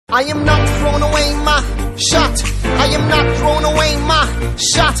I am not throwing away my shot. I am not throwing away my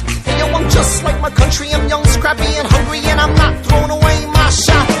shot. Hey yo, I'm just like my country. I'm young, scrappy, and hungry, and I'm not throwing away my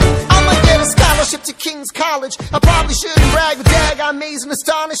shot. I'ma get a scholarship to King's College. I probably shouldn't brag, but dag, I'm amazed and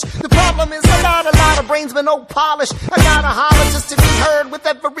astonished. The problem is a lot of brains, but no polish. I gotta holler just to be heard with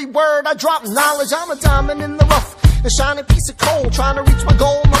every word. I drop knowledge. I'm a diamond in the rough, a shining piece of coal, trying to reach my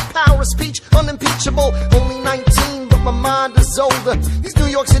goal. My power of speech, unimpeachable. Only 19, but my mind is older. These New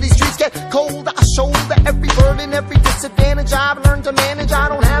York City streets get colder. I shoulder every burden, every disadvantage I've learned to manage. I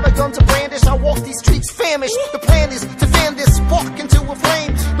don't have a gun to brandish. I walk these streets famished. The plan is to fan this spark into a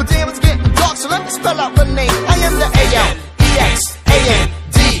flame. But damn, it's getting dark, so let me spell out the name. I am the A-L-E-X-A-N-D-E-R.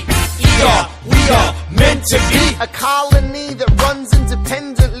 We are meant to be a colony that runs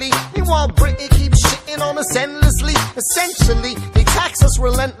independently. Meanwhile, Britain keeps shitting on us endlessly. Essentially, they tax us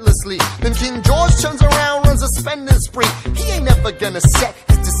relentlessly. Then King George turns around, runs a spending spree. He ain't never gonna set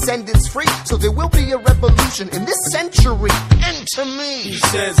his descendants free. So there will be a revolution in this century. Enter me, he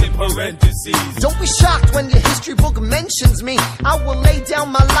says in parentheses. Don't be shocked when your history book mentions me. I will lay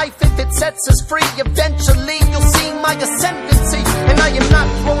down my life if it sets us free. Eventually, you'll see my ascendancy. And I am not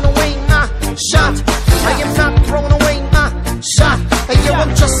throwing away my shot. I am not throwing away my shot. Hey yo,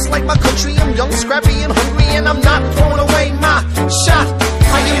 I'm just like my country. I'm young, scrappy, and hungry, and I'm not throwing away my shot.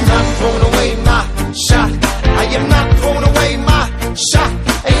 I am not throwing away my shot. I am not throwing away my shot.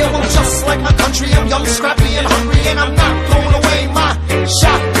 Hey yo, I'm just like my country. I'm young, scrappy, and hungry, and I'm not throwing away my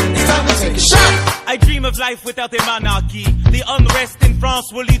shot. It's time to take a shot. I dream of life without a monarchy. The unrest in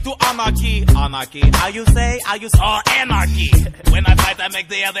France will lead to anarchy. Anarchy, how you say? I use anarchy. When I fight, I make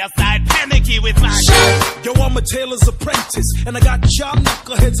the other side panicky with my shot. Yo, I'm a tailor's apprentice, and I got y'all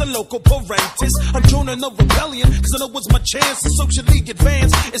knuckleheads and local parentis. I'm joining a rebellion, cause I know it's my chance to socially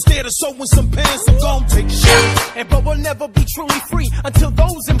advance. Instead of sewing some pants, I'm gon' take a shot. And but we'll never be truly free until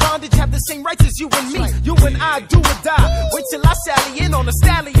those in bondage have the same rights as you and me. You and I do or die. Wait till I sally in on a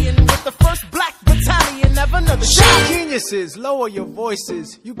stallion with the first black battalion. Have another shot. Geniuses, lower your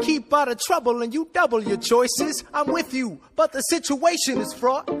voices. You keep out of trouble and you double your choices. I'm with you, but the situation is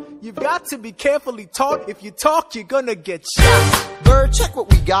fraught. You've got to be carefully taught. If you talk, you're gonna get shot. Bird, check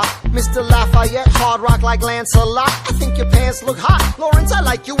what we got. Mr. Lafayette, hard rock like Lancelot. I think your pants look hot. Lawrence, I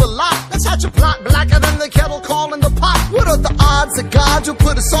like you a lot. Let's hatch a plot blacker than the kettle calling the pot. What are the odds of God will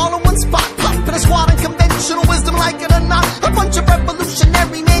put us all in one spot? Pop in a squad and conventional wisdom, like it or not. A bunch of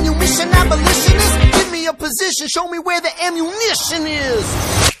revolutionary manumission abolitionists. Give me a position, show me where the ammunition is.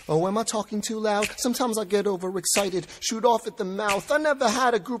 Oh, am I talking too loud? Sometimes I get overexcited, shoot off at the mouth. I never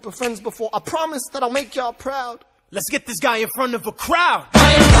had a group of friends before. I promise that I'll make y'all proud. Let's get this guy in front of a crowd.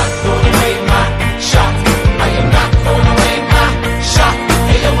 I am not throwing away my shot. I am not throwing away my shot.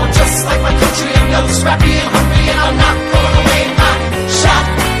 Hey yo, I'm just like my country. I'm young, scrappy, and hungry, and I'm not throwing away my shot.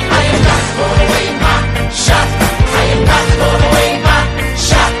 I am not throwing away my shot. I am not throwing away my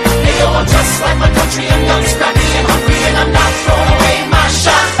shot. Hey yo, I'm just like my country. I'm young, scrappy, and hungry, and I'm not throwing away my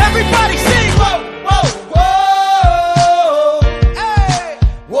shot. Everybody sing! Whoa, whoa, whoa! Hey!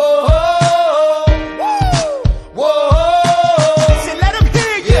 Whoa!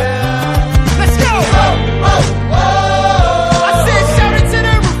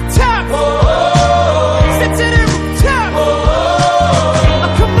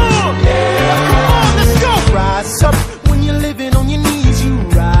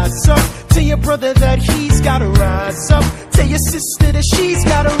 Brother that he's gotta rise up. Tell your sister that she's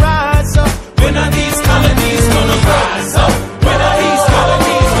gotta rise up. When are these colonies gonna rise up? When are these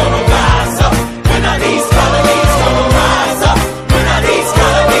colonies gonna rise up? When are these colonies gonna rise up? When are these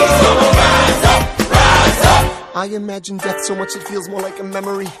colonies gonna rise up? Rise up. I imagine death so much it feels more like a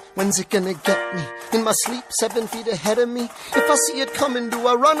memory. When's it gonna get me? In my sleep, 7 feet ahead of me. If I see it coming, do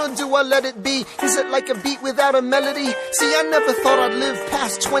I run or do I let it be? Is it like a beat without a melody? See, I never thought I'd live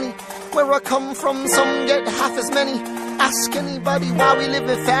past 20. Where I come from, some get half as many. Ask anybody why we live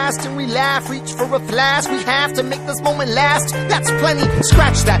it fast and we laugh, reach for a flash. We have to make this moment last. That's plenty,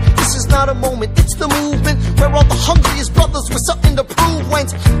 scratch that. This is not a moment, it's the movement where all the hungriest brothers with something to prove. When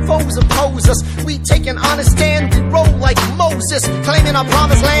foes oppose us, we take an honest stand. We roll like Moses, claiming our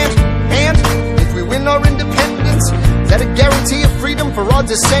promised land. And if we win our independence, is that a guarantee of freedom for our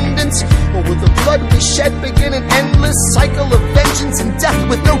descendants? Or will the blood we shed begin an endless cycle of vengeance and death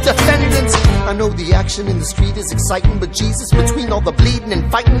with no defendants? I know the action in the street is exciting, but Jesus, between all the bleeding and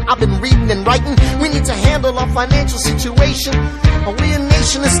fighting, I've been reading and writing. We need to handle our financial situation. Are we a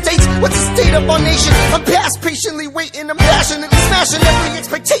nation of states? What's the state of our nation? I'm past patiently waiting, I'm passionately smashing every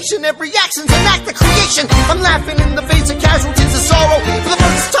expectation, every action's an act of creation. I'm laughing in the face of casualties of sorrow. For the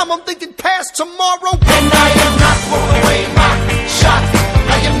first time I'm thinking past tomorrow. And I am not throwing away my shot.